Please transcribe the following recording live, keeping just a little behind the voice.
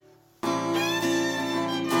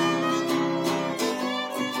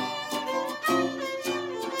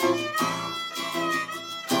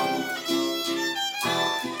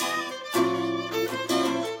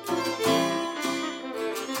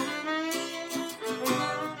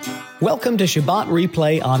Welcome to Shabbat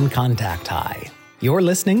Replay on Contact High. You're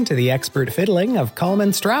listening to the expert fiddling of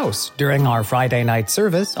Kalman Strauss during our Friday night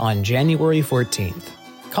service on January 14th.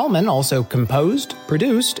 Kalman also composed,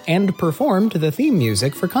 produced, and performed the theme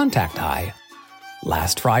music for Contact High.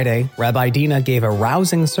 Last Friday, Rabbi Dina gave a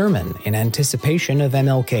rousing sermon in anticipation of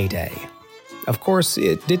MLK Day. Of course,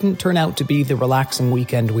 it didn't turn out to be the relaxing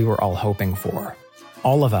weekend we were all hoping for.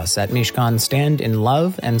 All of us at Mishkan stand in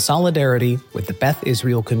love and solidarity with the Beth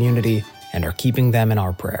Israel community and are keeping them in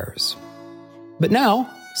our prayers. But now,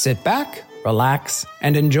 sit back, relax,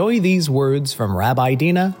 and enjoy these words from Rabbi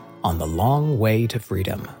Dina on the long way to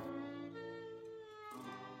freedom.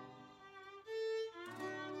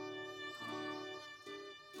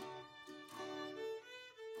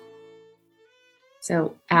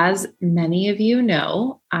 So, as many of you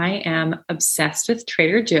know, I am obsessed with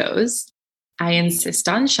Trader Joe's. I insist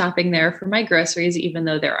on shopping there for my groceries, even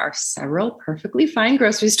though there are several perfectly fine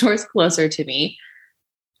grocery stores closer to me.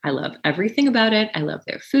 I love everything about it. I love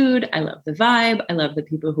their food. I love the vibe. I love the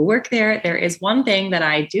people who work there. There is one thing that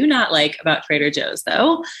I do not like about Trader Joe's,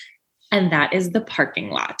 though, and that is the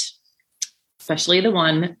parking lot, especially the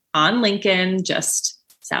one on Lincoln, just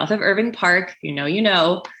south of Irving Park. You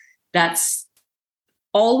know, that's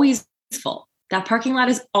always full. That parking lot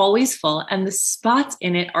is always full, and the spots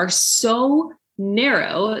in it are so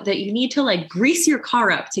narrow that you need to grease your car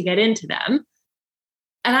up to get into them.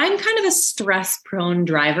 And I'm kind of a stress-prone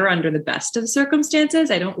driver under the best of circumstances.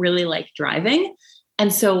 I don't really like driving.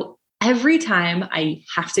 And so every time I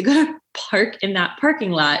have to go to park in that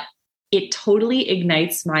parking lot, it totally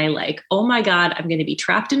ignites my oh my God, I'm going to be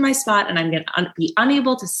trapped in my spot and I'm going to be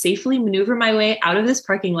unable to safely maneuver my way out of this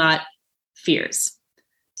parking lot fears.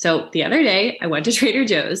 So the other day I went to Trader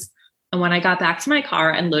Joe's, and when I got back to my car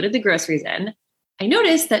and loaded the groceries in, I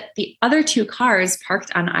noticed that the other two cars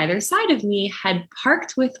parked on either side of me had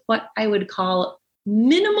parked with what I would call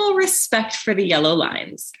minimal respect for the yellow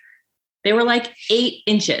lines. They were 8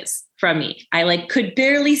 inches from me. I could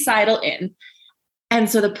barely sidle in. And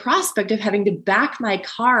so the prospect of having to back my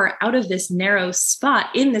car out of this narrow spot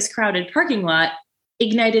in this crowded parking lot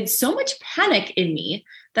ignited so much panic in me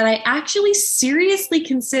that I actually seriously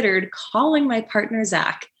considered calling my partner,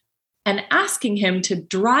 Zach, and asking him to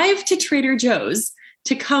drive to Trader Joe's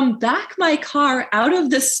to come back my car out of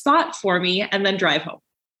the spot for me and then drive home.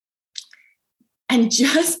 And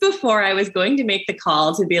just before I was going to make the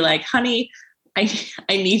call to be honey, I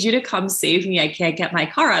need you to come save me. I can't get my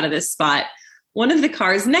car out of this spot. One of the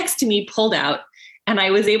cars next to me pulled out, and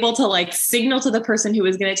I was able to signal to the person who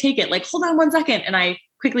was going to take it, hold on 1 second. And I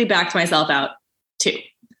quickly backed myself out too.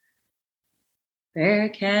 There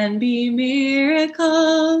can be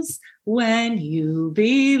miracles when you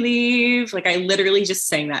believe. I literally just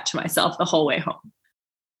sang that to myself the whole way home.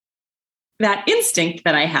 That instinct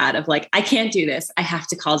that I had of I can't do this. I have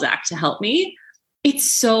to call Zach to help me. It's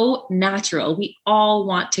so natural. We all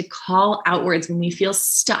want to call outwards when we feel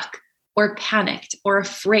stuck or panicked or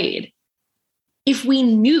afraid. If we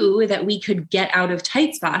knew that we could get out of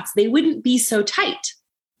tight spots, they wouldn't be so tight.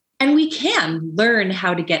 And we can learn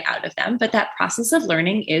how to get out of them, but that process of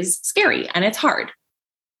learning is scary and it's hard.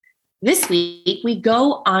 This week, we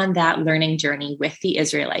go on that learning journey with the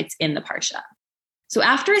Israelites in the Parsha. So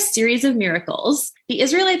after a series of miracles, the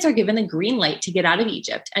Israelites are given the green light to get out of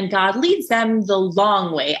Egypt, and God leads them the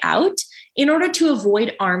long way out in order to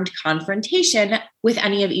avoid armed confrontation with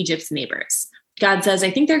any of Egypt's neighbors. God says,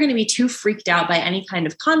 I think they're going to be too freaked out by any kind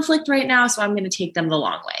of conflict right now, so I'm going to take them the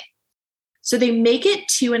long way. So they make it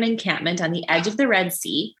to an encampment on the edge of the Red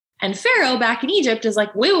Sea, and Pharaoh back in Egypt is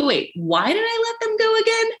wait, why did I let them go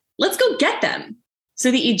again? Let's go get them. So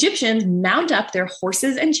the Egyptians mount up their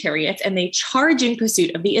horses and chariots, and they charge in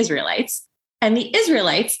pursuit of the Israelites. And the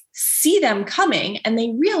Israelites see them coming, and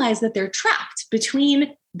they realize that they're trapped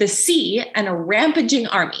between the sea and a rampaging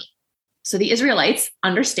army. So the Israelites,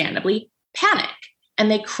 understandably, panic. And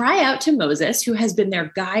they cry out to Moses, who has been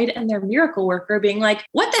their guide and their miracle worker, being what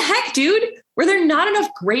the heck, dude? Were there not enough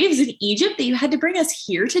graves in Egypt that you had to bring us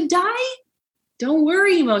here to die? Don't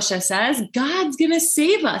worry, Moshe says. God's going to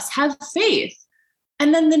save us. Have faith.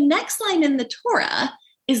 And then the next line in the Torah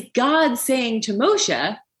is God saying to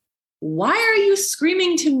Moshe, why are you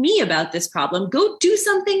screaming to me about this problem? Go do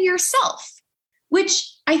something yourself,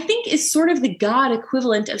 which I think is sort of the God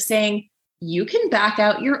equivalent of saying, you can back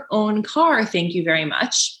out your own car, thank you very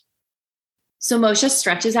much. So Moshe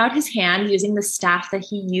stretches out his hand using the staff that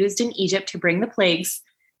he used in Egypt to bring the plagues,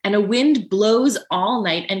 and a wind blows all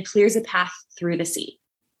night and clears a path through the sea.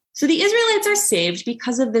 So the Israelites are saved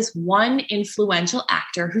because of this one influential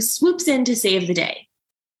actor who swoops in to save the day.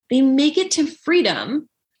 They make it to freedom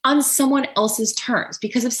on someone else's terms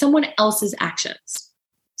because of someone else's actions.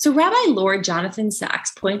 So Rabbi Lord Jonathan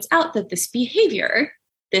Sacks points out that this behavior,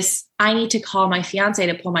 this I need to call my fiance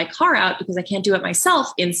to pull my car out because I can't do it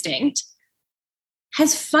myself instinct,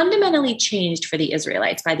 has fundamentally changed for the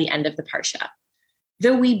Israelites by the end of the Parsha.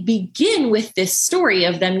 Though we begin with this story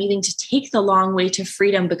of them needing to take the long way to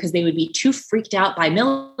freedom because they would be too freaked out by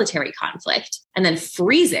military conflict and then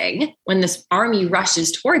freezing when this army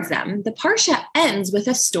rushes towards them, the Parsha ends with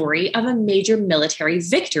a story of a major military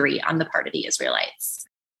victory on the part of the Israelites.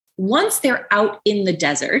 Once they're out in the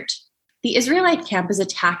desert, the Israelite camp is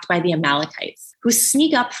attacked by the Amalekites, who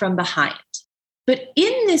sneak up from behind. But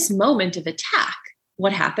in this moment of attack,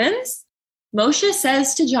 what happens? Moshe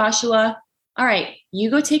says to Joshua, all right,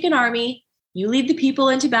 you go take an army, you lead the people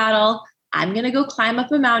into battle. I'm going to go climb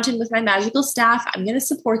up a mountain with my magical staff. I'm going to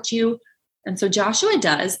support you. And so Joshua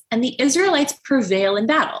does, and the Israelites prevail in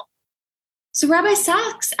battle. So Rabbi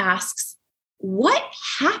Sacks asks, what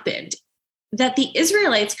happened that the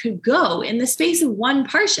Israelites could go in the space of one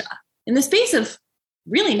Parsha, in the space of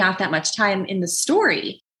really not that much time in the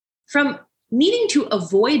story, from needing to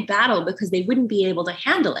avoid battle because they wouldn't be able to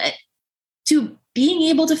handle it, to being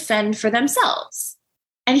able to fend for themselves?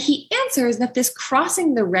 And he answers that this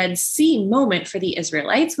crossing the Red Sea moment for the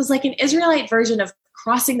Israelites was like an Israelite version of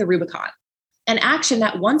crossing the Rubicon, an action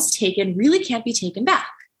that once taken really can't be taken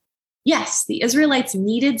back. Yes, the Israelites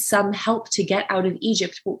needed some help to get out of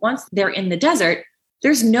Egypt, but once they're in the desert,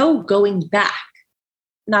 there's no going back.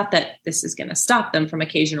 Not that this is going to stop them from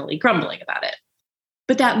occasionally grumbling about it.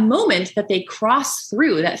 But that moment that they cross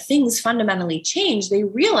through, that things fundamentally change, they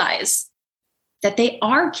realize that they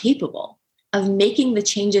are capable of making the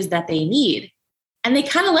changes that they need. And they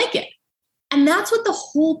kind of like it. And that's what the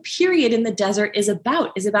whole period in the desert is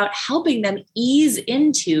about helping them ease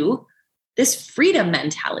into this freedom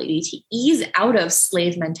mentality, to ease out of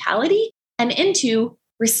slave mentality and into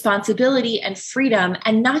responsibility and freedom,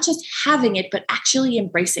 and not just having it, but actually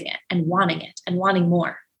embracing it and wanting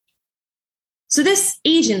more. So this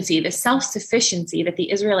agency, this self-sufficiency that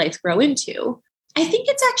the Israelites grow into, I think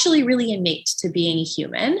it's actually really innate to being a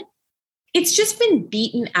human. It's just been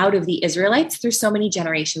beaten out of the Israelites through so many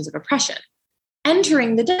generations of oppression.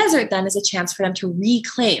 Entering the desert then is a chance for them to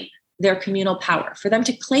reclaim their communal power, for them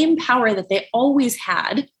to claim power that they always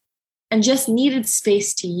had and just needed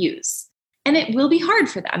space to use. And it will be hard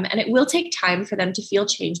for them, and it will take time for them to feel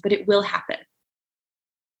change, but it will happen.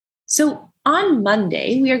 So on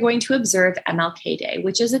Monday, we are going to observe MLK Day,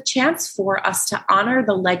 which is a chance for us to honor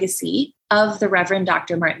the legacy of the Reverend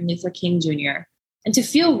Dr. Martin Luther King Jr. and to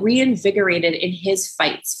feel reinvigorated in his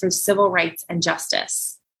fights for civil rights and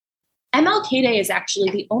justice. MLK Day is actually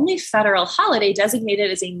the only federal holiday designated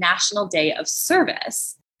as a national day of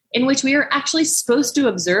service, in which we are actually supposed to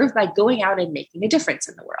observe by going out and making a difference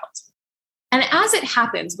in the world. And as it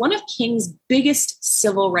happens, one of King's biggest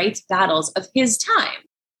civil rights battles of his time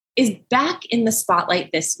is back in the spotlight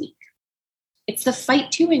this week. It's the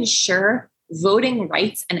fight to ensure voting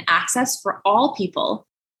rights and access for all people,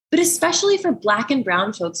 but especially for Black and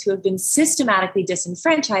Brown folks who have been systematically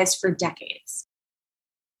disenfranchised for decades.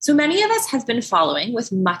 So many of us have been following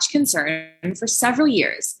with much concern for several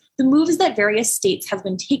years the moves that various states have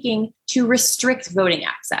been taking to restrict voting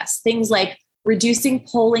access, things like reducing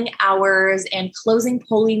polling hours and closing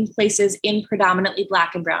polling places in predominantly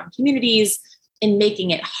Black and Brown communities, in making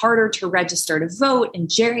it harder to register to vote, and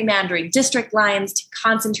gerrymandering district lines to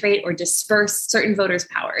concentrate or disperse certain voters'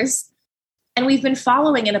 powers. And we've been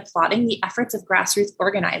following and applauding the efforts of grassroots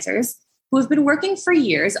organizers who have been working for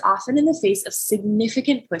years, often in the face of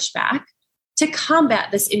significant pushback, to combat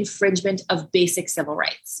this infringement of basic civil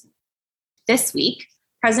rights. This week,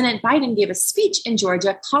 President Biden gave a speech in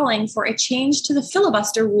Georgia calling for a change to the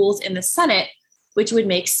filibuster rules in the Senate, which would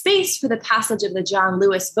make space for the passage of the John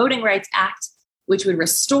Lewis Voting Rights Act, which would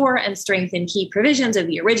restore and strengthen key provisions of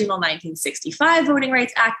the original 1965 Voting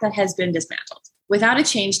Rights Act that has been dismantled. Without a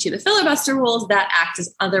change to the filibuster rules, that act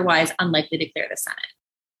is otherwise unlikely to clear the Senate.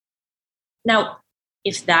 Now,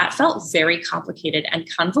 if that felt very complicated and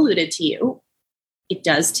convoluted to you, it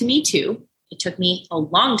does to me too. It took me a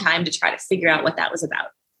long time to try to figure out what that was about,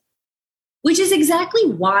 which is exactly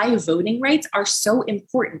why voting rights are so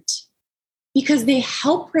important, because they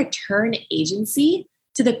help return agency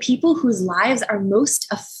to the people whose lives are most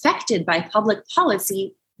affected by public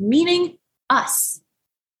policy, meaning us.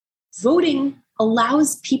 Voting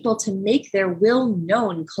allows people to make their will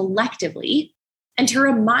known collectively and to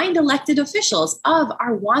remind elected officials of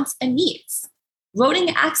our wants and needs. Voting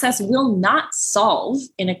access will not solve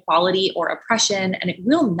inequality or oppression, and it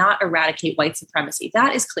will not eradicate white supremacy.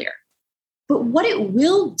 That is clear. But what it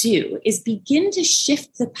will do is begin to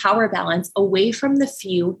shift the power balance away from the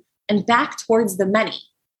few and back towards the many.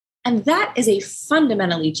 And that is a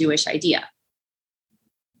fundamentally Jewish idea.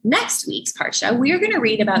 Next week's Parsha, we are going to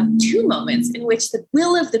read about two moments in which the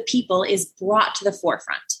will of the people is brought to the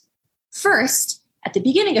forefront. First, at the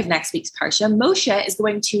beginning of next week's Parsha, Moshe is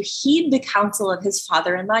going to heed the counsel of his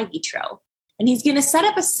father-in-law, Yitro, and he's going to set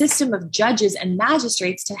up a system of judges and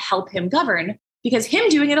magistrates to help him govern, because him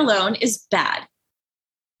doing it alone is bad.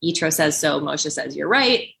 Yitro says so, Moshe says, you're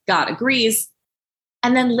right, God agrees.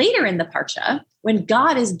 And then later in the Parsha, when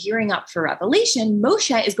God is gearing up for revelation,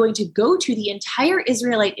 Moshe is going to go to the entire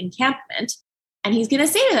Israelite encampment, and he's going to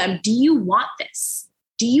say to them, do you want this?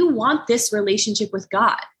 Do you want this relationship with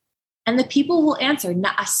God? And the people will answer,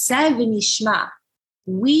 Na'aseh v'nishma.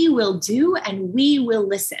 We will do and we will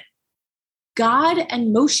listen. God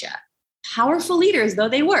and Moshe, powerful leaders though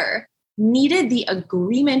they were, needed the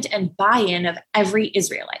agreement and buy-in of every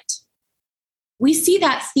Israelite. We see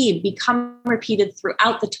that theme become repeated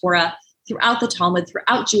throughout the Torah, throughout the Talmud,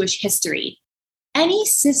 throughout Jewish history. Any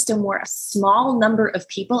system where a small number of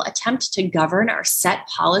people attempt to govern or set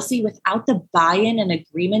policy without the buy-in and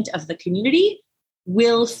agreement of the community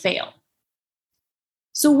will fail.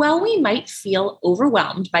 So while we might feel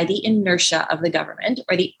overwhelmed by the inertia of the government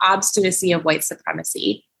or the obstinacy of white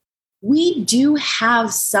supremacy, we do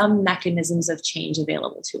have some mechanisms of change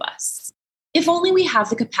available to us, if only we have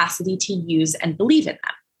the capacity to use and believe in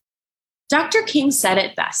them. Dr. King said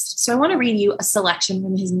it best, so I want to read you a selection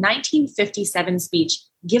from his 1957 speech,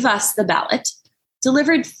 Give Us the Ballot,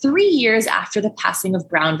 delivered 3 years after the passing of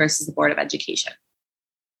Brown versus the Board of Education.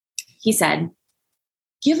 He said,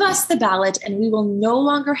 "Give us the ballot and we will no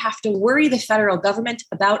longer have to worry the federal government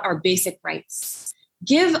about our basic rights.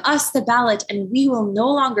 Give us the ballot and we will no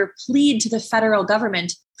longer plead to the federal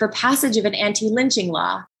government for passage of an anti-lynching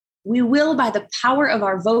law. We will, by the power of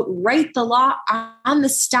our vote, write the law on the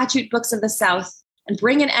statute books of the South and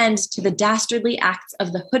bring an end to the dastardly acts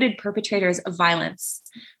of the hooded perpetrators of violence.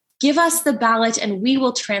 Give us the ballot and we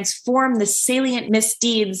will transform the salient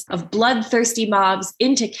misdeeds of bloodthirsty mobs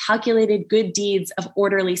into calculated good deeds of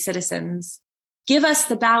orderly citizens. Give us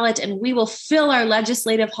the ballot and we will fill our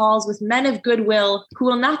legislative halls with men of goodwill who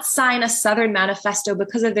will not sign a Southern manifesto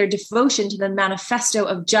because of their devotion to the manifesto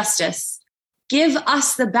of justice. Give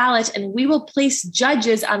us the ballot and we will place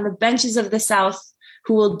judges on the benches of the South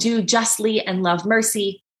who will do justly and love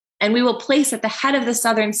mercy. And we will place at the head of the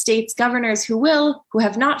Southern states governors who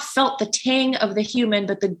have not felt the tang of the human,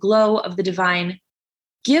 but the glow of the divine.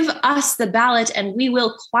 Give us the ballot and we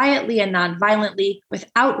will quietly and nonviolently,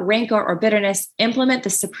 without rancor or bitterness, implement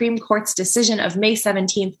the Supreme Court's decision of May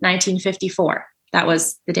 17th, 1954. That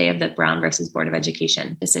was the day of the Brown versus Board of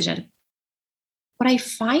Education decision. What I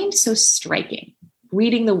find so striking,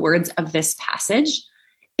 reading the words of this passage,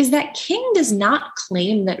 is that King does not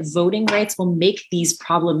claim that voting rights will make these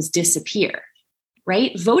problems disappear,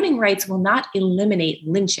 right? Voting rights will not eliminate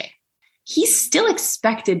lynching. He's still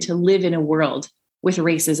expected to live in a world with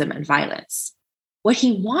racism and violence. What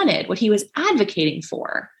he wanted, what he was advocating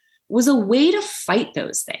for, was a way to fight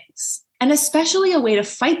those things, and especially a way to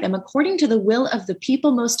fight them according to the will of the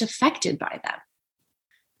people most affected by them.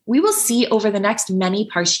 We will see over the next many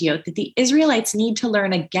parshiot that the Israelites need to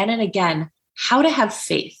learn again and again how to have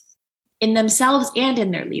faith in themselves and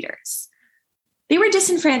in their leaders. They were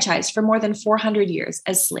disenfranchised for more than 400 years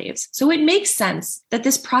as slaves, so it makes sense that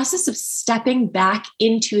this process of stepping back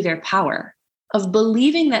into their power, of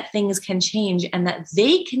believing that things can change and that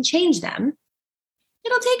they can change them,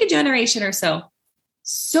 it'll take a generation or so.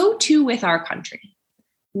 So too with our country.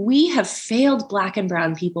 We have failed Black and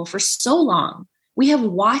Brown people for so long. We have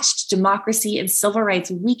watched democracy and civil rights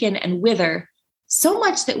weaken and wither so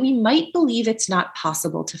much that we might believe it's not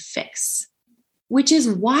possible to fix, which is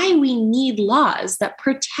why we need laws that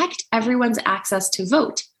protect everyone's access to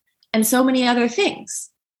vote and so many other things.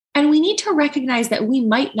 And we need to recognize that we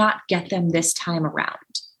might not get them this time around.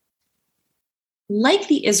 Like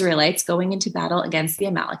the Israelites going into battle against the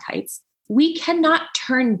Amalekites, we cannot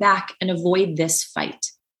turn back and avoid this fight,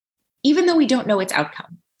 even though we don't know its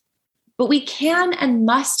outcome. But we can and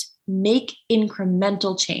must make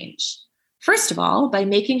incremental change. First of all, by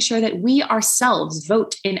making sure that we ourselves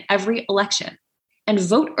vote in every election and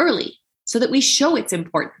vote early so that we show its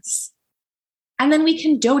importance. And then we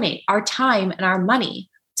can donate our time and our money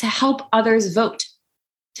to help others vote,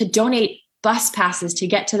 to donate bus passes to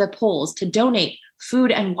get to the polls, to donate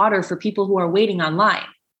food and water for people who are waiting online.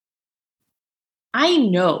 I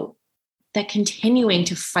know that continuing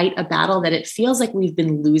to fight a battle that it feels like we've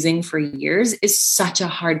been losing for years is such a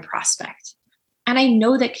hard prospect. And I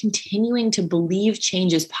know that continuing to believe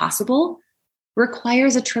change is possible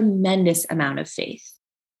requires a tremendous amount of faith,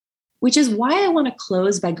 which is why I want to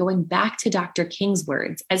close by going back to Dr. King's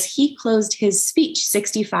words as he closed his speech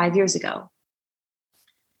 65 years ago.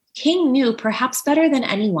 King knew, perhaps better than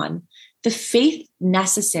anyone, the faith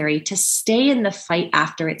necessary to stay in the fight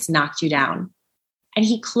after it's knocked you down. And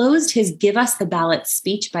he closed his Give Us the Ballot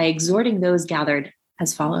speech by exhorting those gathered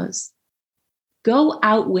as follows. Go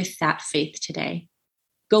out with that faith today.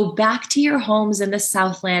 Go back to your homes in the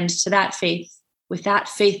Southland to that faith, with that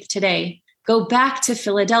faith today. Go back to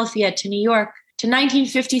Philadelphia, to New York, to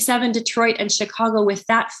 1957 Detroit and Chicago with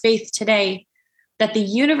that faith today, that the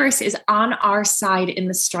universe is on our side in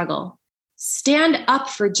the struggle. Stand up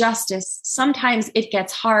for justice. Sometimes it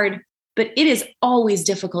gets hard, but it is always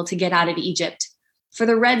difficult to get out of Egypt. For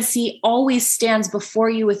the Red Sea always stands before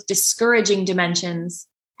you with discouraging dimensions.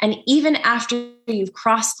 And even after you've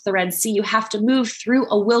crossed the Red Sea, you have to move through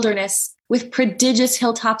a wilderness with prodigious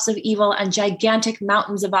hilltops of evil and gigantic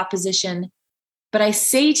mountains of opposition. But I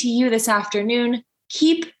say to you this afternoon,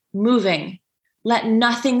 keep moving. Let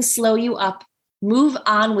nothing slow you up. Move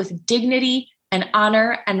on with dignity and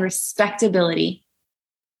honor and respectability.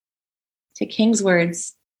 To King's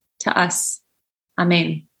words, to us.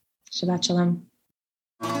 Amen. Shabbat Shalom.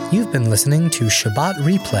 You've been listening to Shabbat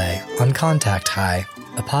Replay on Contact High,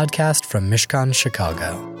 a podcast from Mishkan,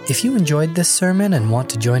 Chicago. If you enjoyed this sermon and want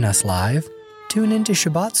to join us live, tune into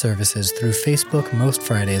Shabbat services through Facebook most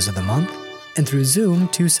Fridays of the month and through Zoom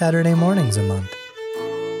 2 Saturday mornings a month.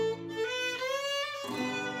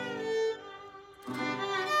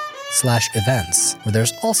 /events, where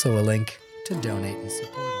there's also a link to donate and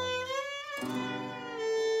support.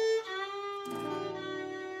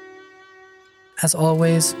 As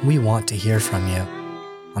always, we want to hear from you.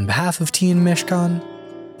 On behalf of Team Mishkan,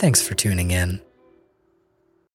 thanks for tuning in.